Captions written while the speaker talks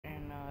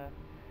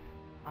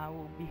I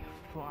will be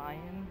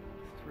flying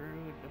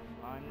through the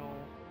final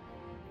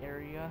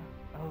area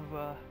of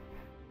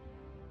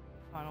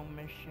final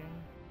mission,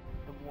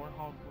 the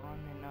Warhol run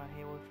in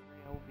Halo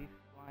 3. I will be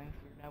flying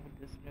through that with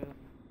this new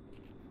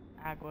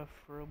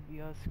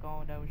Agoraphobia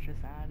skull that was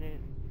just added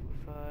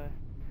with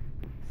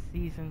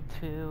Season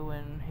 2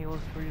 and Halo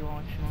 3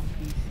 launching on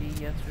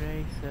PC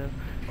yesterday, so...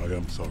 I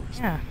am sorry,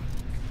 sir. Yeah.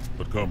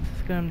 But come.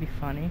 It's gonna be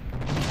funny.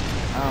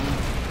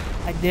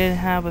 I did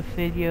have a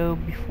video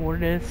before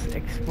this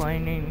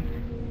explaining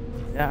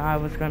that I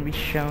was gonna be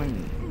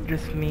showing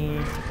just me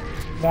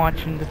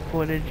watching the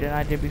footage that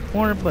I did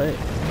before, but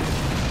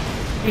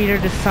Peter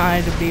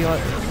decided to be a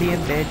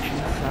bitch and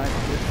decided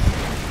to just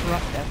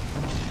corrupt that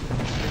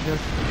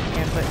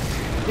again, but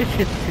it's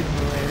just too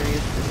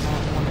hilarious to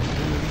not want to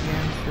do it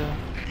again, so...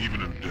 Even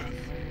in death,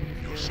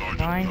 your sergeant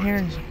Dying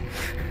here.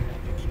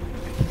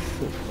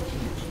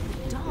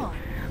 Dawn.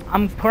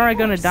 I'm probably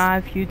gonna die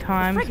a few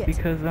times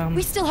because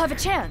we still have a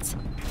chance.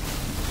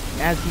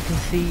 as you can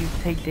see, you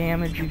take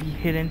damage if you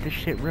hit into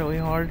shit really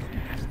hard.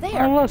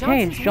 There, Oh look,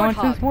 hey, it's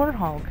Johnson's Johnson's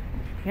Warthog.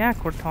 Yeah,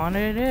 Cortana,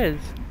 it is.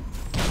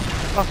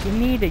 Fucking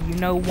need it. You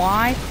know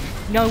why?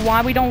 You know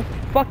why we don't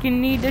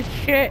fucking need this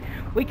shit?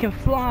 We can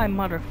fly,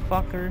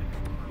 motherfucker.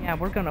 Yeah,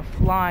 we're gonna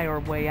fly our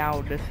way out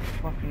of this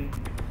fucking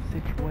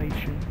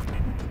situation.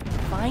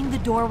 Find the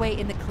doorway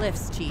in the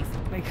cliffs, Chief.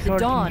 Make The Sergeant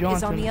Dawn is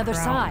Johnson on the other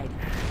proud. side.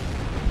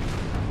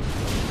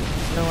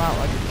 Go out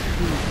like a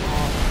true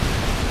boss.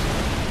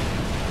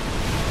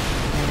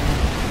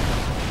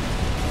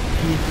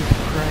 Jesus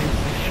Christ,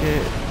 this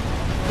shit.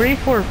 3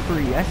 for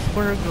free, I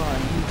swear to God.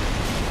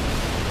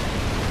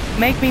 You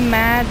make me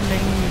mad and then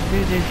you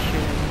do this shit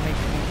and it makes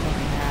me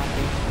fucking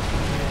happy.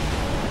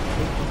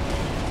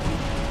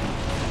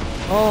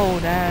 Oh,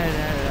 that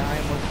I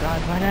almost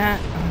died by that.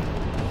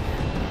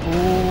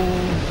 Oh,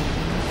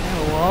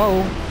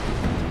 whoa.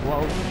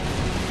 Whoa.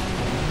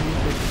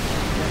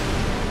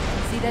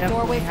 See that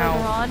doorway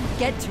further on?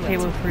 Get to it.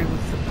 Halo 3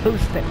 was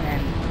supposed to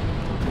end.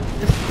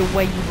 This is the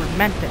way you were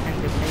meant to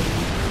end it,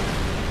 baby.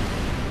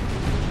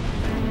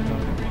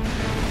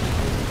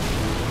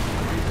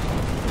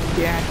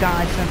 Yeah,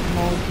 die,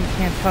 Sentinels. You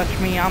can't touch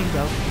me. I'm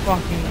the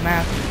fucking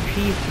Master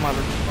Chief,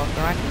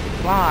 motherfucker. I can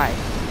fly.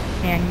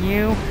 Can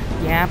you?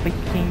 Yeah, but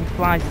can you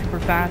fly super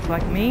fast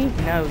like me?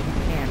 No, you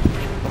can't. Shut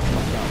the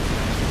fuck up.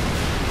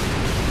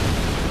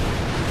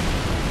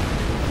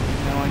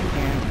 No, I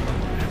can't.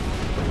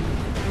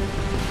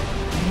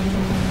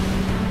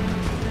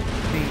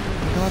 See,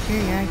 go up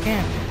here? Yeah, I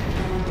can.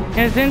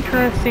 And it's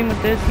interesting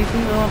with this, you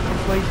can go up to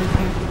places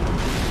you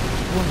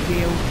won't be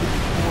able to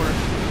before.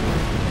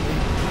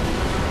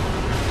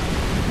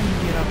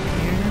 Get up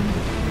here.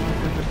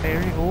 There's a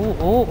berry.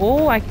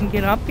 Oh, I can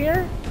get up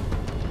here?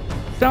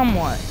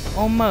 Somewhat.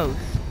 Almost.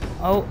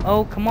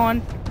 Oh, come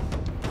on.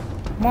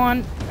 Come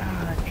on.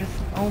 Just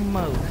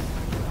almost.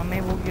 I'm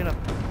able to get up.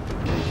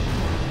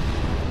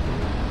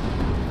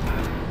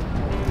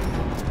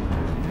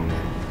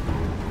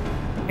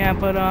 Yeah,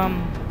 but,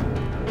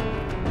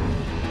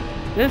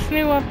 this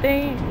new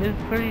update is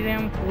pretty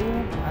damn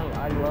cool.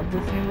 I love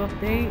this new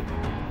update.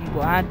 I'm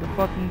glad the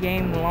fucking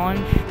game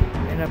launched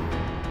in a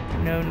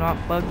not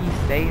buggy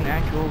state, an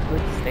actual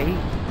good state.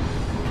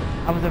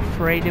 I was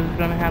afraid it was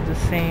gonna have the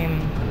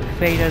same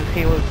fate as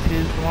Halo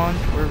 2's launch,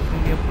 where it's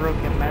gonna be a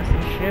broken mess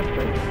and shit,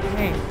 but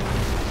hey,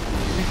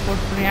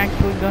 unfortunately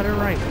actually got it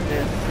right with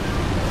this.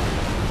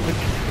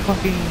 Which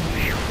fucking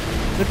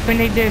good thing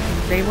they did, because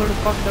if they would've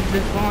fucked up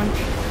this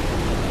launch,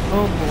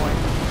 oh boy,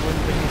 what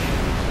a issue.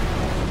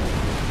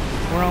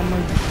 We're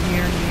almost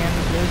nearing the end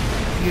of this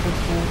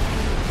beautiful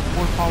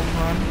Warthog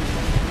run.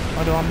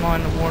 Although I'm not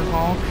in the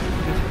Warthog,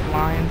 just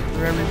flying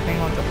through everything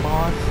like a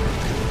boss.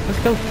 Let's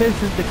go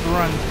visit the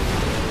grunt.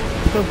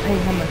 Let's go pay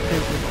him a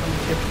visit from a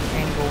different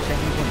angle that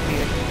he wouldn't be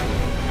expecting.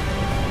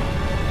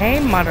 Hey,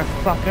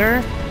 motherfucker.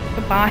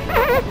 Goodbye.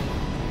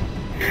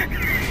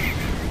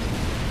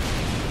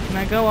 Can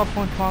I go up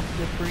on top of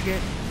the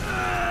frigate?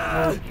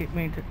 Oh, it kicked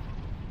me into...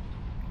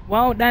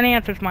 Well, that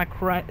answers my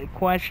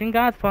question.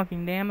 God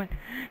fucking damn it.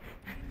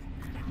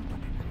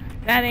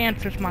 That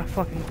answers my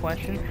fucking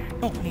question.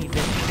 Don't need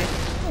this shit.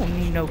 Don't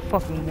need no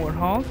fucking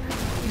Warthog.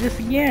 Just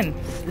again,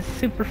 it's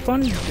super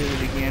fun to do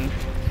it again.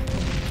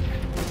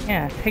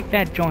 Yeah, take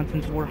that,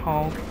 Johnson's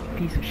Warthog,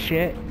 piece of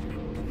shit.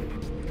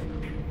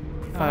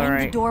 Find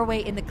the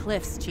doorway in the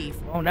cliffs, Chief.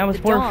 Oh, that was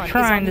worth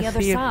trying to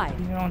see if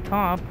you're on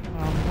top.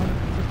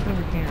 What's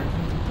over here?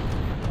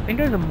 I think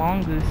there's a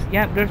mongoose.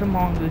 Yeah, there's a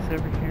mongoose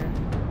over here.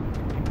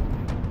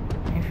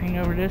 Anything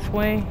over this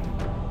way?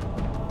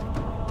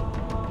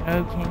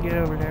 Oh, can't get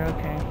over there.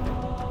 Okay.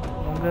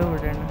 Won't go over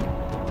there now.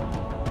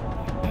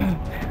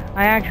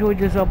 I actually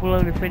just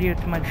uploaded a video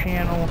to my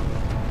channel,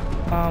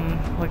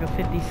 like a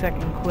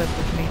 50-second clip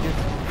of me just,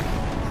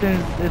 as soon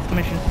as this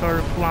mission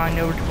started, flying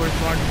over to where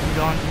Sergeant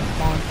Johnson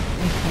spawns,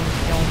 instantly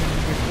killing me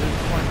with those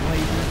point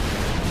lasers.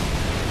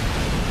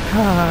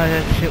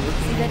 That shit was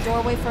See that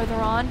doorway further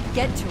on?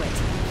 Get to it.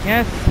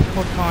 Yes,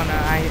 Cortana,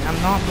 I'm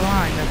not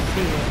blind, I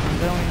see it. I'm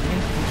going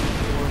into the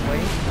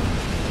doorway.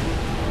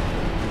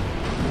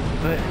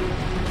 But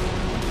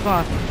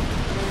fuck.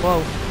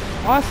 Whoa.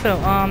 Also,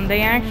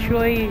 they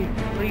actually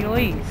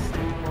released,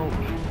 well,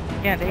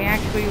 yeah, they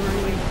actually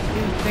released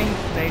 2 things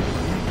today for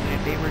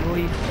Infinite. They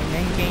released an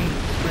in-game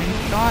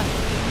screenshot,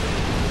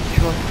 which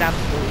looks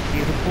absolutely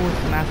beautiful.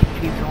 It's Master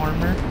Chief's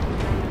armor.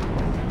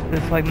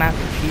 It's like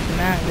Master Chief in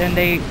that. Then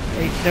there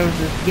was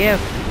this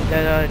GIF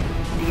that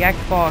the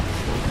Xbox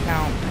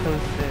account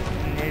posted,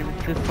 and it was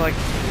just like,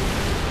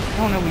 I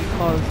don't know what you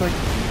call it. It's like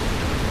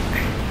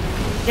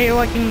they're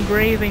like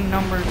engraving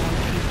numbers on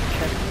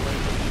Chief's chest plate.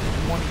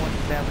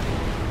 117.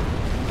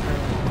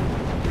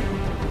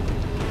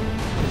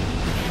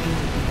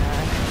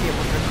 I forget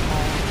what they're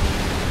called.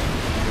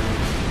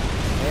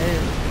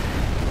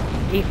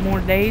 8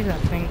 more days, I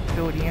think,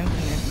 till the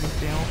Infinite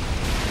reveal.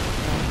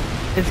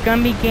 It's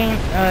gonna be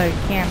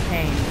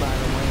campaign, by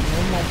the way. No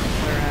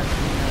multiplayer, as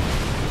we know.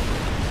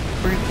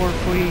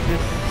 343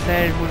 just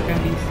said we're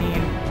gonna be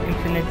seeing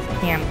Infinite's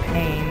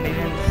campaign. They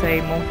didn't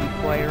say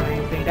multiplayer or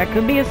anything. That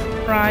could be a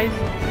surprise.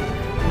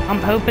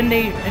 I'm hoping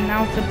they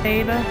announce a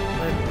beta,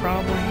 but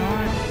probably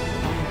not.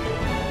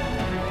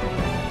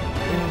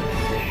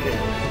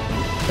 Shit.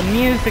 The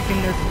music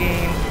in this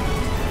game.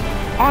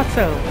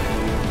 Also,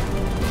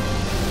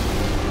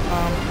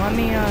 let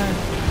me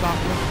stop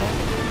real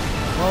quick.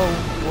 Whoa,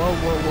 whoa,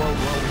 whoa, whoa,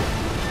 whoa,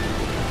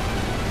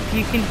 whoa.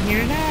 You can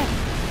hear that?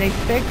 They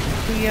fixed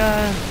the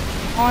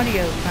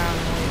audio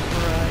family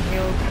for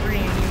Halo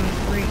 3 and even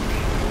Reach.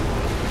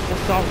 The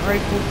assault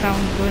rifle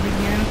sounds good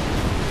again.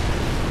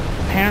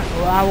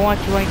 Apparently, I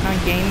watched Late Night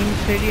Gaming's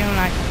video and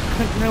I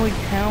couldn't really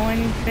tell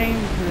anything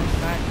because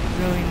I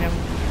really never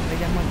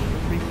played that much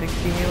of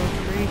 360 Halo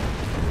 3.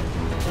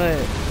 But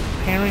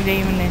apparently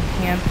they even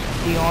enhanced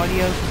the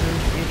audio because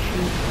there's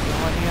issues with the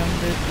audio of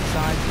this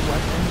besides the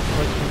weapons,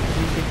 like the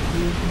music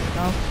cues and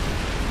stuff.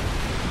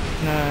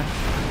 And the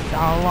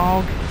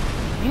dialogue.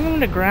 Even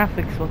the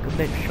graphics look a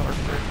bit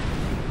sharper.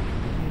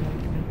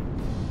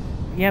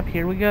 Yep,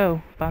 here we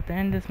go. About to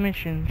end this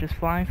mission. Just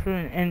flying through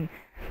it. And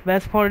the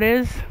best part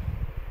is,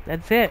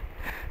 that's it.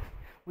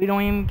 We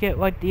don't even get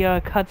like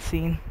the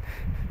cutscene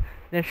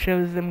that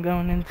shows them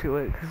going into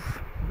it because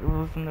it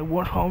was in the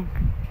Warthog.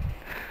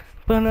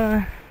 But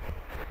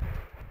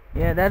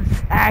yeah,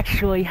 that's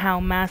actually how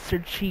Master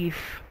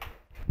Chief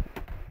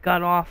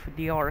got off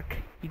the Ark.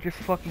 He just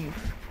fucking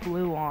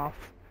flew off.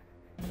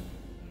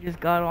 He just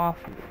got off,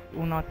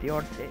 well, not the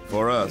Ark.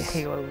 For us,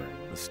 Halo.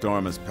 the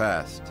storm has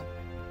passed.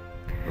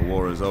 The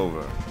war is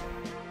over.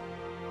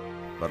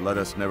 But let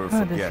us never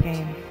forget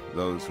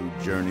those who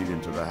journeyed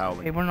into the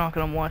Howling. Okay, we're not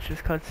gonna watch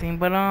this cutscene,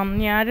 but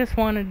yeah, I just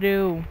want to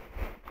do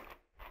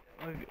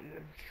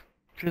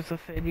just a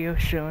video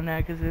showing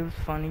that because it was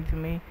funny to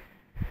me.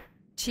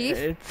 Chief?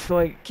 It's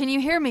like... Can you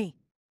hear me?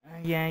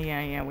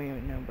 Yeah, we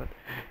don't know, but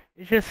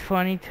it's just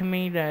funny to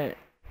me that,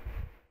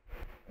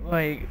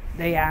 like,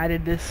 they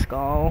added this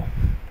skull.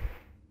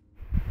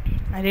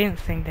 I didn't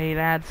think they'd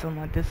add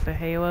something like this to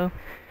Halo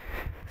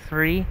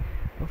 3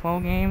 of all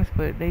games,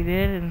 but they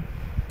did, and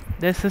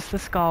this is the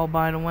skull,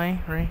 by the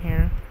way, right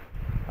here.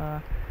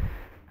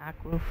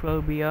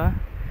 Acrophobia.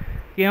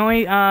 The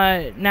only,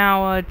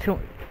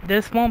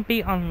 this won't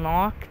be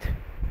unlocked.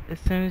 As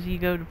soon as you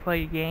go to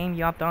play the game,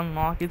 you have to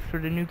unlock it for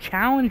the new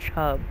challenge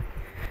hub.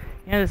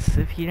 Yes,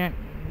 if you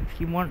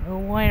weren't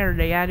aware,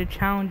 they added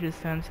challenges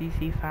to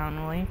MCC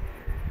finally.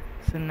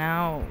 So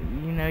now,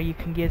 you know, you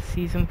can get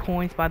season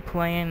points by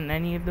playing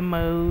any of the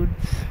modes,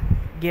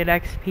 get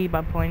XP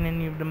by playing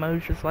any of the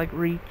modes, just like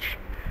Reach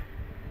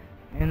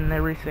and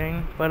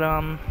everything. But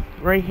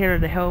right here,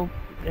 the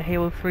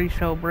Halo 3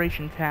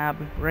 Celebration tab,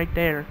 right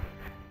there.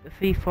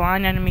 Defeat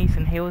flying enemies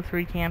in Halo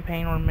 3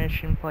 campaign or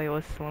mission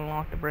playlist to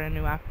unlock the brand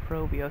new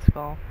Acrophobia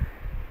skull.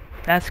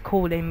 That's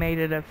cool, they made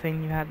it a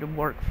thing you had to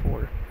work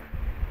for.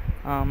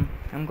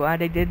 I'm glad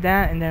they did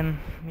that, and then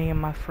me and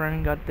my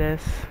friend got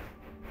this.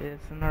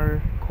 It's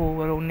another cool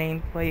little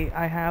nameplate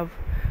I have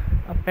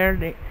up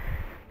there.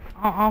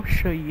 I'll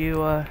show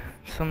you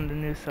some of the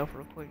new stuff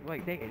real quick.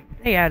 Like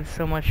they added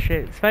so much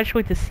shit,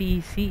 especially to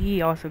CE.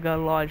 CE also got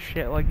a lot of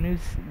shit, like new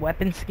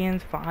weapon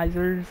skins,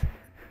 visors.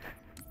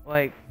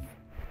 Like,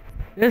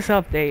 this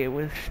update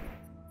was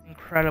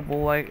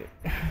incredible. Like,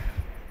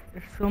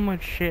 there's so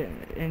much shit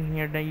in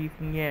here that you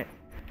can get.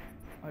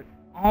 Like,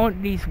 all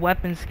these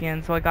weapon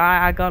skins. Like,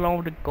 I got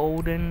all the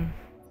golden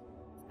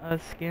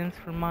skins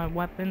for my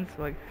weapons.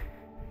 Like,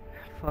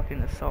 fucking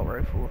assault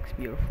rifle looks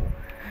beautiful.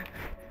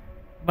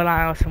 But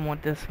I also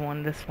want this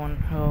one.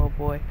 Oh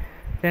boy.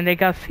 Then they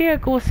got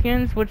vehicle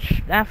skins,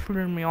 which that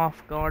threw me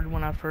off guard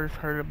when I first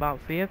heard about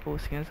vehicle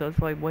skins. So it's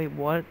like, wait,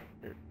 what?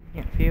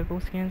 Yeah,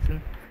 vehicle skins?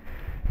 And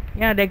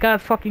yeah, they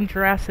got fucking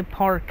Jurassic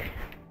Park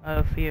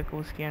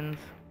vehicle skins.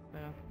 So,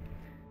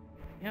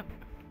 yep.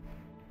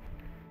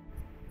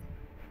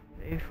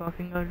 They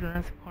fucking got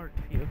Jurassic Park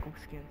vehicle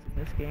skins in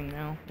this game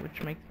now,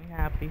 which makes me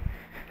happy.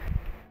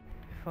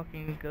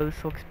 Fucking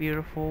Ghost looks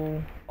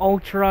beautiful.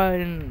 Ultra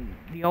and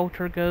the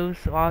Ultra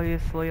Ghost,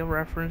 obviously a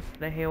reference to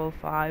the Halo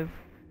 5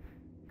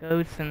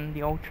 Ghosts and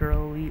the Ultra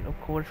Elite, of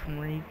course, from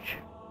Reach.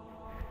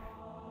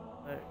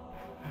 But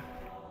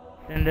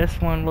And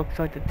this one looks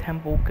like the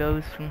Temple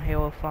Ghost from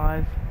Halo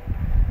 5.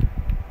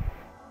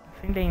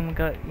 I think they even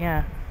got,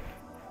 yeah.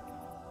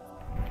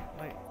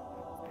 Wait,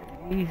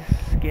 these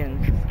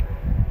skins.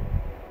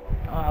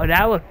 Oh,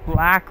 that was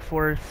black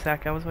for a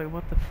sec. I was like,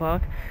 what the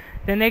fuck?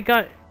 Then they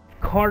got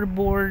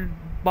cardboard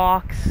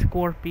box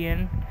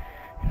Scorpion.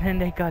 And then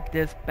they got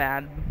this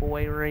bad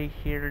boy right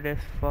here.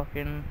 This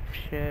fucking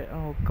shit.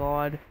 Oh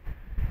god.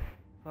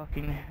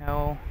 Fucking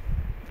hell.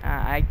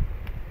 I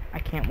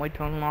can't wait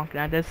to unlock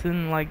that. That's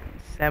in like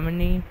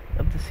 70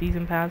 of the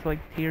season pass. Like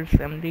tier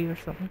 70 or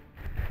something.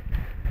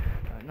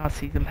 Not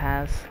season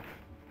pass.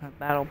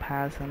 Battle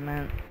pass I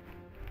meant.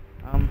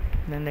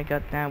 Then they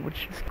got that,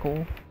 which is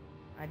cool.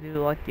 I do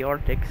like the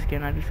Arctic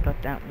skin. I just got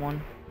that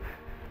one.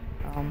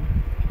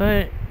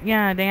 But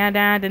yeah, they had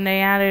that, and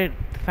they added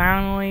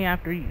finally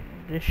after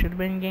this should have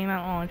been game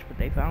at launch, but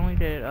they finally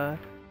did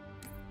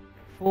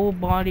full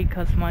body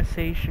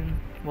customization.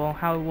 Well,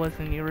 how it was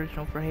in the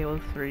original for Halo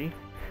 3.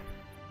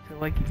 So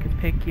like you can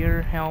pick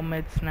your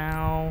helmets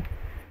now,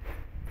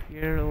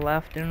 your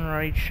left and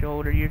right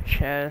shoulder, your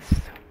chest,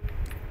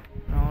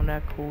 and all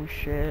that cool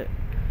shit.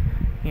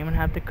 You even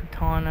have the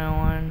katana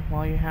on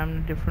while you're having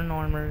a different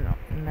armor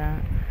and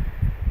that.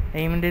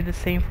 They even did the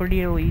same for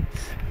the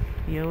elites.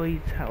 The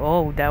elites,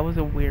 oh, that was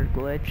a weird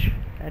glitch.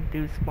 That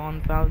dude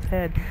spawned without his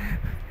head.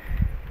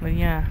 But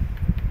yeah,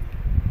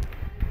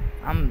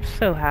 I'm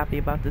so happy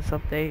about this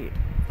update.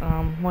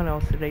 What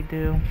else did they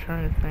do? I'm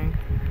trying to think.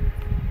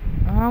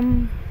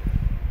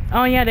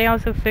 Oh yeah, they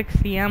also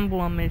fixed the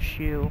emblem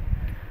issue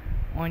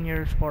on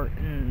your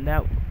Spartan.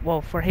 That,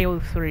 well, for Halo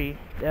 3,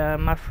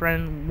 my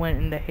friend went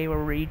into Halo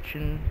Reach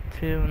and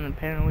 2, and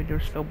apparently they're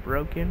still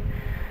broken.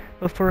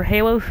 But for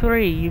Halo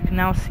 3, you can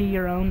now see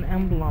your own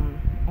emblem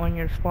on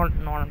your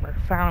Spartan armor,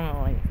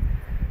 finally.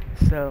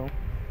 So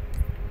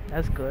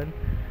that's good.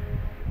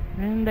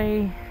 And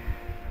they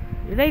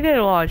did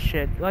a lot of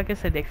shit. Like I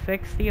said, they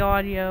fixed the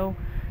audio.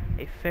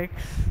 They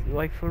fixed,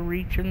 like for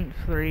Reach and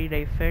 3,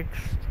 they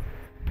fixed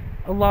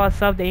a lot of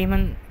stuff. They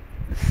even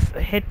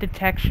hit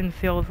detection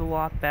feels a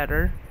lot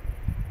better.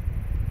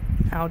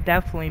 Now,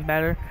 definitely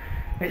better.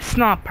 It's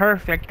not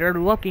perfect. They're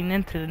looking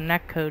into the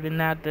netcode and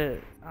that to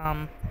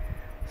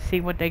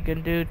see what they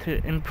can do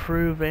to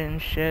improve it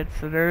and shit.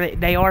 So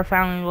they are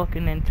finally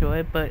looking into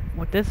it. But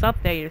with this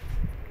update,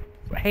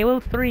 Halo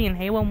 3 and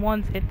Halo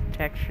 1's hit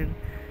detection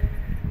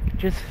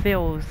just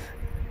feels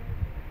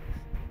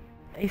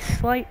a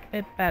slight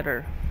bit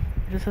better.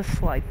 Just a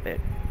slight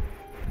bit.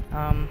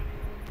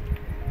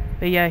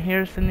 But yeah,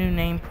 here's the new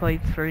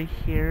nameplates right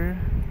here.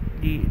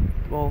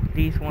 Well,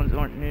 these ones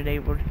aren't new, they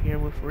were here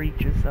with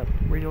Reach's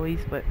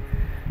release, but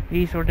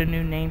these are the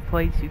new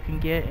nameplates you can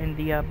get in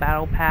the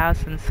Battle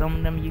Pass, and some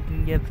of them you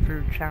can get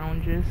through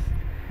challenges.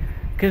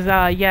 Because,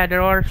 yeah,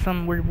 there are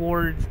some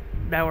rewards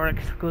that were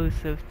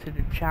exclusive to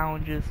the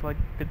challenges, like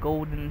the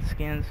golden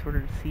skins for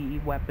the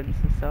CE weapons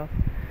and stuff.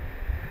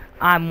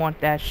 I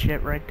want that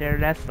shit right there.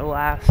 That's the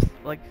last,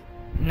 like,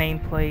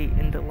 nameplate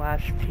in the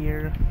last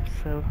tier,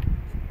 so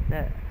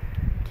that...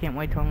 Can't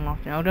wait to unlock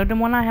it. Although the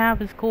one I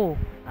have is cool.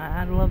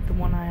 I love the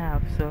one I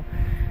have. So,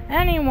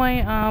 anyway,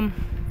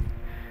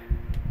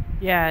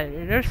 yeah,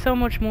 there's so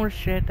much more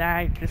shit that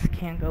I just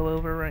can't go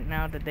over right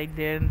now that they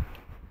did.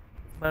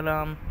 But,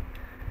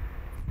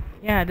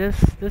 yeah,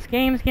 this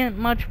game's getting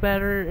much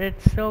better.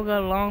 It's still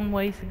got a long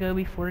ways to go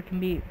before it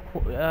can be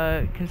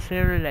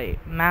considered a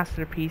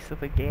masterpiece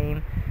of a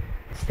game.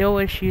 Still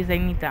issues they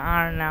need to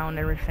iron out and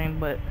everything,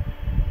 but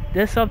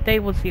this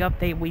update was the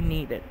update we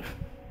needed.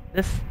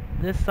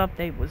 This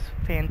update was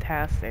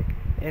fantastic,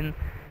 and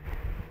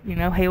you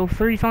know, Halo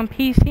 3's on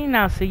PC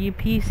now, so you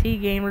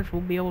PC gamers will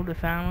be able to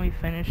finally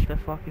finish the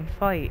fucking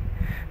fight.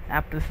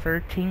 After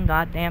 13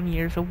 goddamn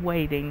years of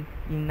waiting,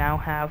 you now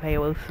have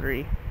Halo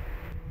 3.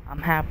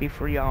 I'm happy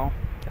for y'all.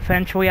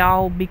 Eventually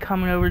I'll be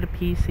coming over to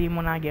PC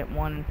when I get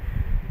one.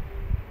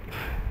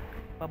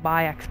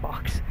 Bye-bye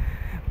Xbox.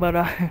 But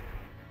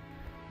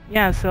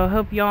yeah, so I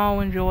hope y'all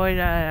enjoyed.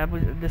 I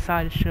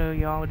decided to show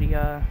y'all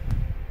the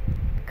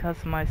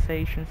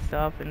customization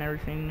stuff and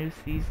everything, new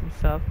season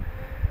stuff.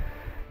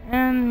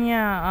 And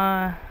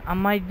yeah, I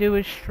might do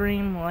a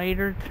stream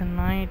later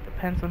tonight,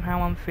 depends on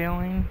how I'm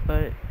feeling.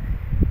 But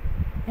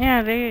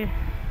yeah,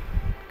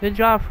 good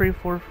job,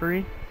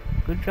 Free4Free,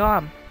 good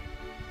job.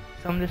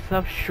 Some of this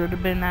stuff should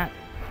have been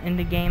in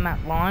the game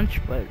at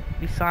launch, but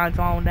besides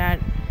all that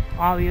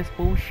obvious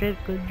bullshit,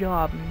 good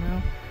job, you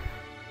know.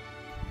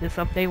 This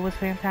update was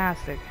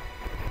fantastic.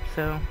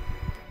 So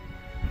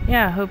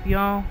yeah, I hope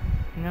y'all,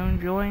 you know,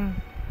 enjoying.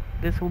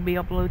 This will be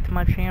uploaded to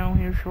my channel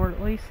here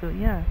shortly, so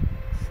yeah,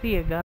 see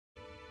ya guys.